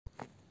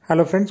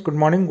Hello friends, good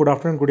morning, good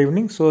afternoon, good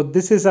evening. So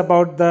this is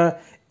about the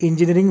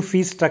engineering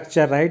fee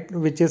structure, right,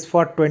 which is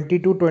for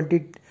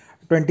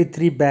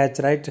 2023 batch,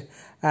 right?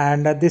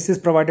 And this is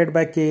provided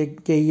by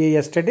KEA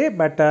yesterday,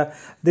 but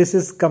this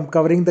is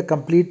covering the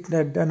complete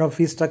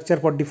fee structure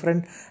for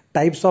different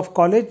types of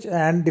college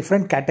and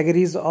different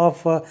categories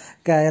of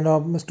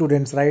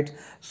students, right?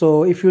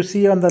 So if you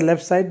see on the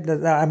left side,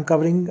 I'm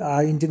covering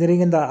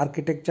engineering and the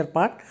architecture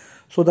part.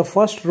 So the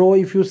first row,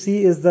 if you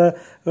see, is the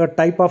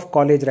type of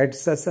college, right?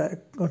 So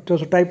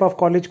type of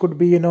college could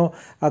be, a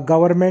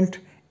government,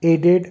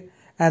 aided,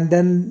 and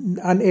then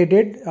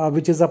unaided,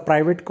 which is a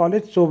private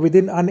college. So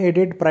within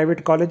unaided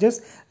private colleges,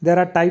 there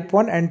are type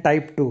 1 and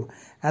type 2.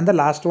 And the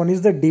last one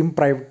is the deemed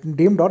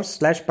or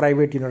 /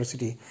 private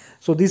university.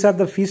 So these are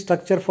the fee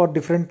structure for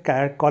different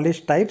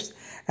college types.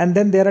 And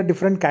then there are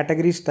different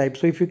categories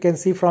types. So if you can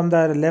see from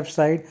the left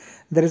side,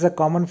 there is a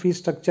common fee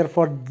structure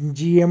for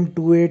GM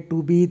 2A,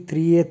 2B,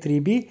 3A,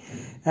 3B,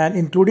 and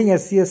including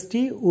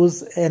SC/ST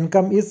whose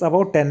income is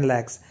about 10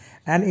 lakhs,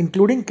 and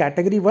including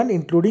category 1,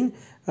 including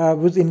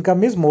whose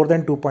income is more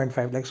than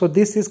 2.5 lakhs. So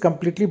this is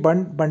completely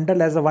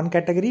bundled as a one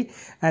category,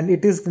 and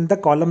it is in the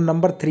column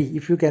number 3,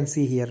 if you can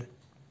see here.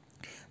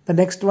 The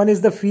next one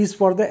is the fees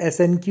for the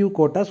SNQ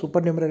quota,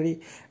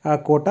 supernumerary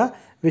quota,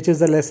 which is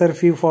the lesser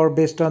fee for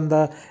based on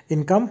the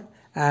income.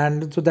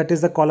 And so that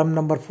is the column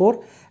number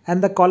 4.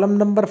 And the column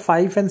number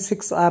 5 and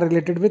 6 are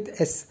related with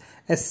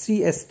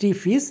SC/ST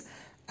fees.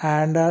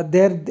 And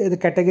there the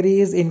category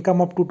is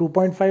income up to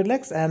 2.5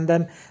 lakhs. And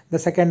then the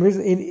second is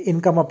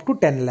income up to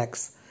 10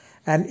 lakhs.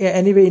 And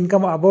anyway,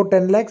 income above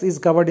 10 lakhs is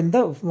covered in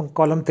the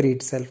column 3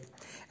 itself.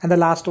 And the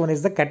last one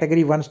is the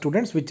category 1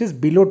 students, which is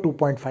below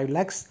 2.5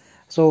 lakhs.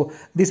 So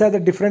these are the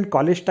different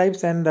college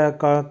types and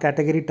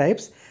category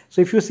types.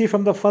 So if you see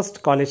from the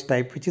first college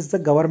type, which is the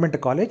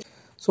government college.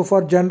 So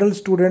for general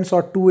students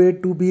or 2A,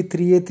 2B,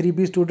 3A,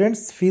 3B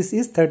students, fees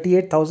is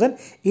 38,000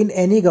 in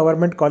any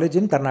government college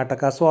in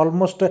Karnataka. So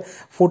almost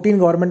 14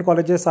 government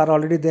colleges are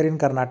already there in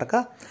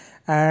Karnataka.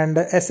 And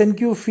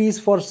SNQ fees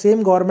for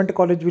same government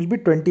college will be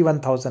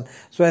 21,000.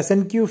 So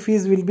SNQ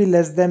fees will be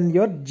less than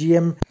your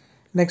GM.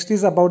 Next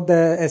is about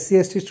the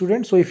SC/ST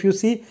students. So if you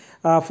see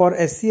for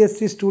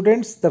SC/ST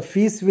students, the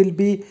fees will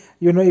be,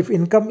 if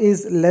income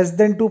is less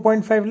than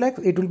 2.5 lakhs,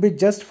 it will be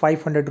just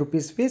 500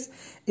 rupees fees.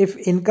 If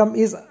income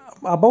is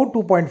about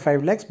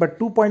 2.5 lakhs, but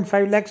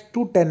 2.5 lakhs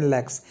to 10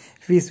 lakhs,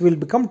 fees will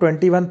become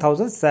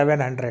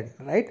 21,700,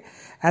 right?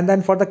 And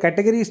then for the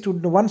category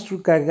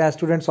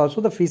students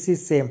also, the fees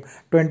is same,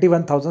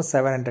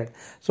 21,700.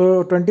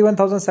 So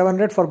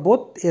 21,700 for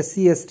both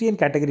SC/ST and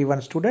category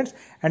 1 students,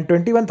 and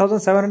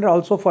 21,700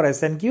 also for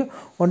SNQ.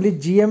 Only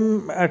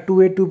GM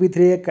 2A, 2B,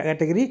 3A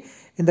category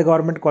in the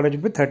government college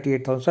will be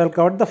 38,000. So I'll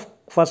cover the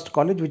first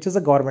college, which is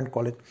a government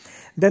college.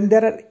 Then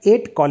there are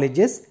 8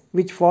 colleges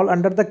which fall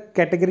under the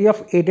category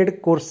of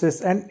aided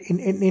courses and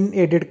in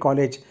aided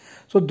college.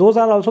 So those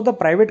are also the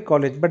private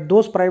college, but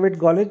those private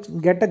college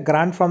get a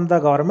grant from the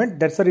government.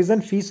 That's the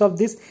reason fees of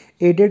these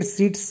aided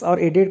seats or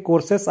aided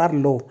courses are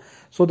low.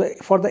 So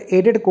for the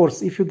aided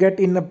course, if you get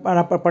in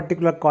a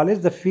particular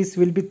college, the fees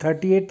will be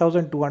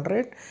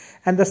 38,200,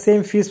 and the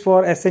same fees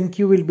for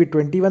SNQ will be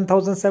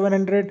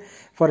 21,700.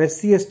 For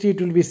SC/ST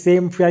it will be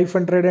same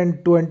 500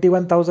 and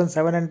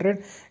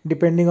 21,700,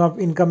 depending on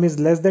income is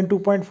less than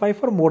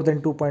 2.5 or more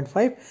than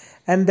 2.5.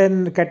 And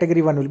then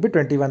category 1 will be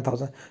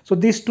 21,000. So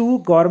these two,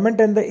 government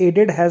and the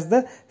aided, has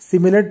the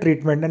similar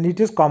treatment, and it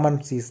is common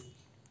fees.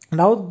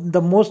 Now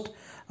the most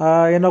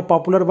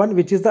popular one,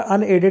 which is the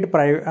unaided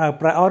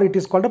or it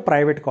is called a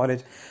private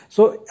college.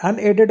 So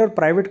unaided or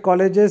private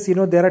colleges,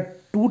 there are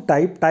two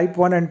type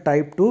 1 and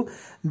type 2.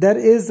 There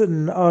is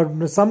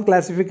some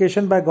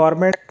classification by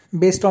government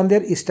based on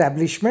their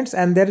establishments,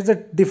 and there is a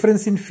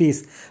difference in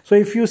fees. So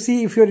if you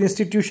see, if your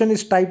institution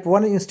is type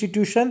 1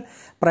 institution,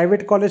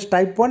 private college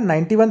type 1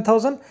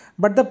 91,000,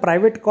 but the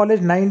private college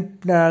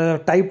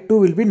type 2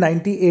 will be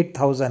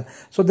 98,000.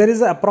 So there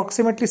is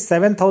approximately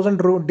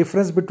 7,000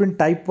 difference between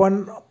type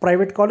 1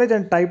 private college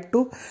and type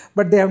 2,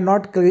 but they have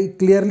not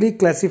clearly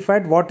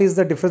classified what is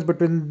the difference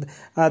between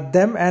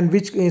them and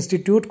which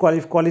institute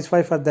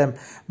qualify for them.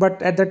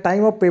 But at the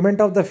time of payment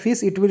of the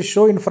fees, it will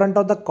show in front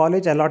of the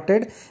college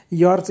allotted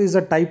yours is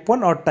a type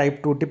 1 or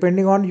type 2.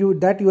 Depending on you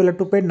will have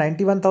to pay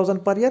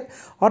 91,000 per year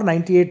or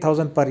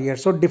 98,000 per year.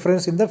 So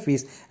difference in the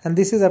fees, and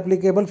this is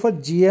applicable for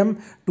GM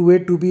 2A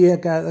 2B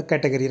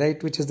category,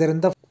 right, which is there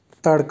in the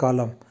third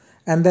column.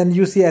 And then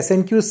you see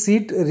SNQ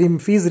seat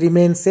fees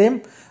remain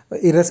same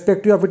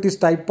irrespective of it is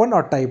type 1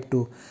 or type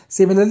 2.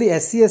 Similarly,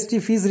 SC/ST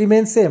fees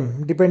remain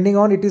same depending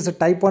on it is a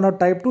type 1 or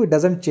type 2. It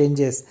doesn't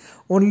changes.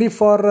 Only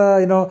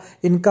for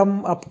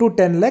income up to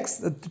 10 lakhs,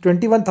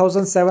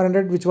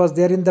 21,700 which was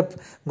there in the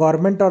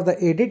government or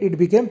the aided, it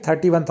became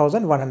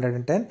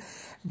 31,110.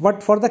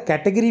 But for the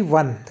category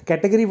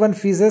 1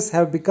 fees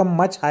have become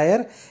much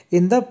higher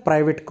in the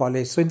private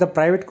college. So in the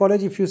private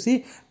college, if you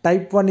see,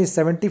 type 1 is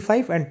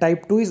 75 and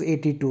type 2 is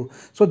 82.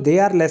 So they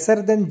are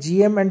lesser than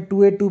GM and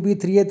 2A, 2B,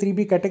 3A,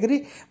 3B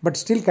category, but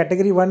still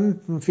category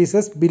 1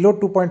 fees below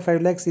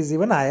 2.5 lakhs is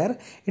even higher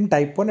in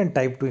type 1 and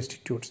type 2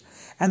 institutes.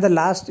 And the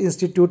last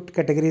institute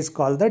category is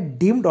called the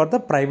deemed or the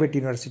private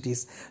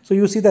universities. So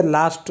you see the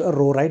last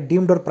row, right?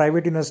 Deemed or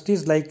private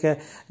universities like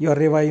your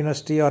Reva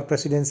University or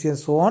Presidency and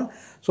so on.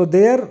 So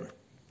there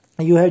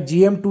you have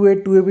GM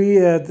 2A,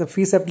 2AB, the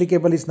fees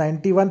applicable is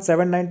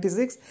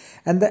 91,796,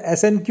 and the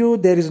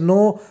SNQ, there is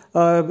no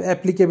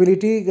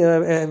applicability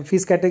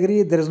fees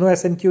category, there is no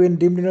SNQ in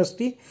deemed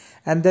university.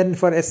 And then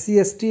for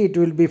SC ST it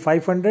will be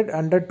 500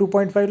 under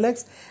 2.5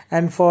 lakhs,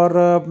 and for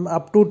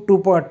up to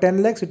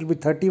 2.10 lakhs it will be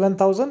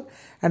 31,000,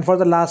 and for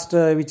the last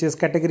which is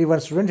category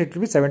 1 student it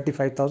will be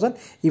 75,000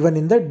 even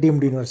in the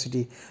deemed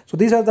university. So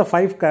these are the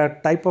 5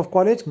 type of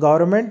college: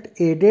 government,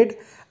 aided,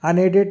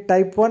 unaided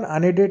type 1,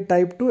 unaided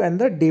type 2, and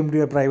the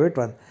deemed private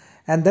one,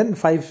 and then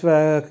 5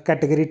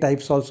 category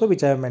types also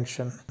which I have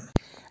mentioned.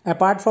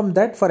 Apart from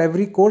that, for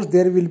every course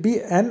there will be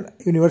an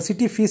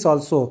university fees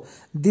also.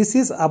 This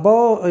is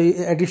above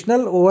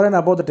additional over and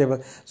above the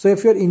table. So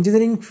if your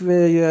engineering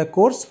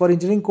course, for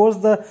engineering course,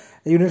 the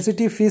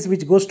university fees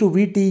which goes to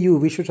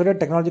VTU, Vishweshwarya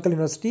Technological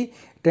University,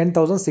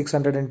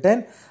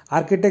 10,610.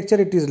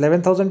 Architecture it is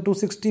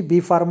 11,260.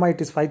 B Pharma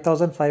it is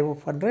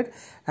 5,500,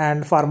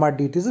 and Pharma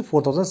D it is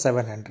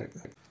 4,700.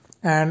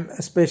 And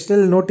a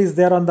special note is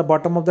there on the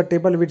bottom of the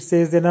table which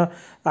says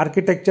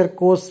architecture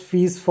course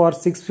fees for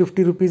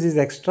 650 rupees is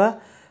extra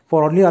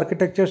for only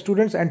architecture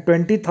students, and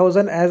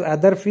 20,000 as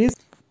other fees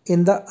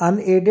in the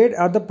unaided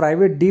or the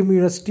private deemed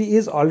university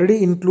is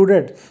already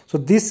included. So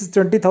this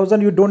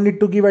 20,000 you don't need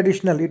to give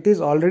additional, it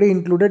is already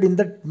included in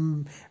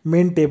the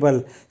main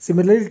table.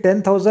 Similarly,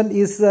 10,000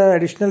 is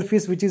additional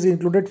fees which is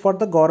included for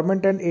the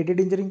government and aided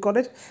engineering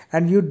college,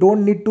 and you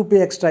don't need to pay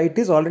extra, it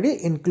is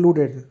already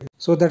included.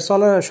 So that's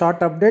all, a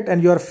short update,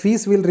 and your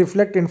fees will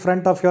reflect in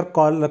front of your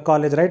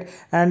college, right?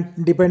 And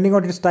depending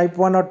on its type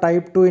 1 or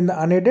type 2 in the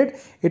unaided,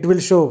 it will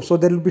show. So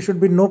there should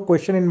be no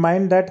question in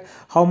mind that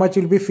how much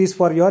will be fees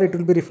for your, it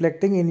will be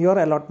reflecting in your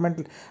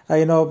allotment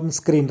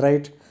screen,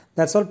 right?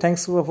 That's all.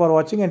 Thanks for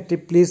watching,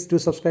 and please do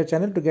subscribe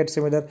channel to get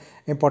similar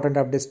important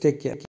updates. Take care.